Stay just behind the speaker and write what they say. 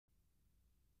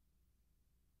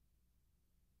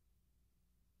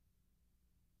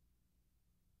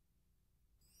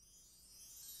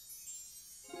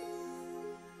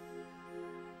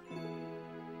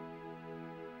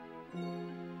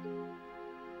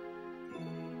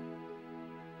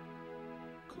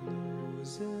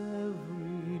Close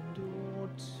every door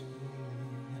to me,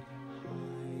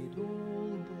 hide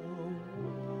all the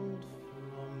world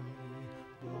from me,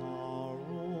 bar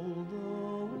all the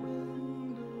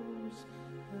windows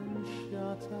and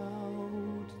shut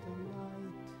out the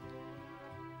light.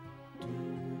 Do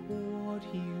what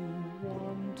you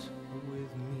want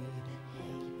with me,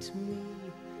 hate me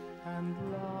and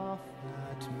laugh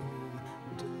at me,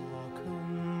 darken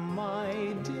my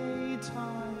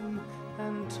daytime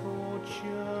and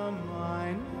torture my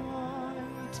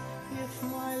night. If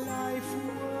my life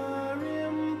were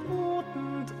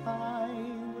important, I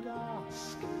would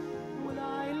ask, would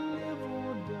I live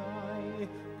or die?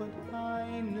 But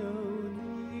I know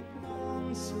the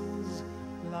answers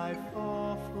lie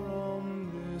far from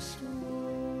this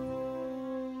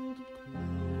world.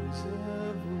 Close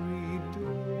every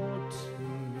door to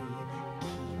me,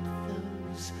 keep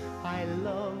those I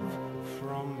love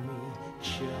from me.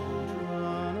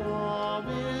 Children of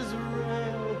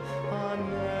Israel are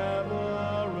never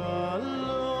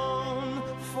alone,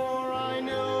 for I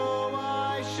know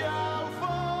I shall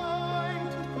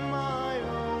find my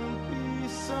own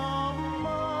peace of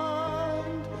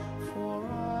mind, for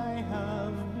I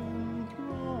have been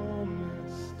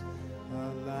promised a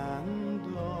land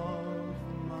of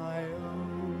my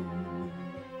own.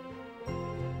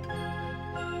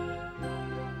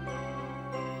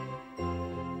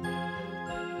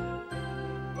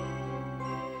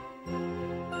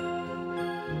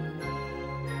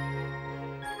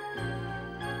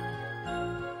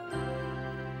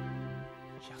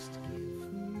 Just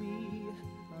give me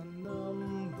a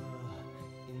number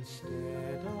instead